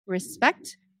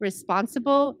respect,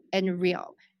 responsible, and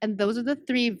real. And those are the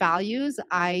three values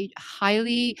I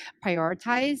highly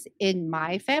prioritize in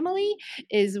my family.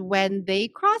 Is when they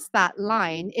cross that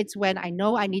line, it's when I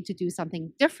know I need to do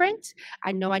something different.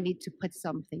 I know I need to put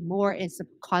something more in some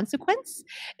consequence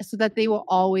so that they will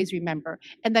always remember.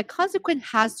 And that consequence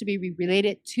has to be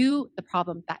related to the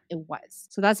problem that it was.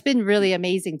 So that's been really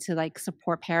amazing to like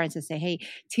support parents and say, hey,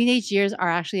 teenage years are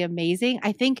actually amazing.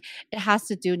 I think it has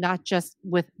to do not just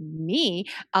with me.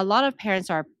 A lot of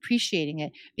parents are appreciating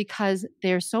it because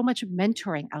there's so much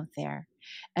mentoring out there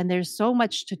and there's so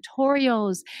much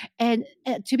tutorials and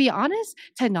to be honest,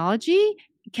 technology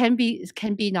can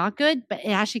be not good, but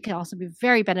it actually can also be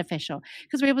very beneficial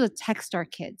because we're able to text our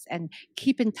kids and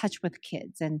keep in touch with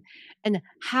kids and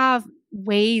have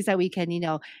ways that we can,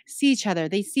 see each other.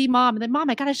 They see mom and then mom,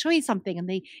 I gotta show you something. And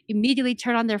they immediately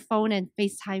turn on their phone and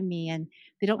FaceTime me and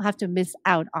they don't have to miss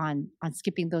out on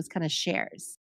skipping those kind of shares.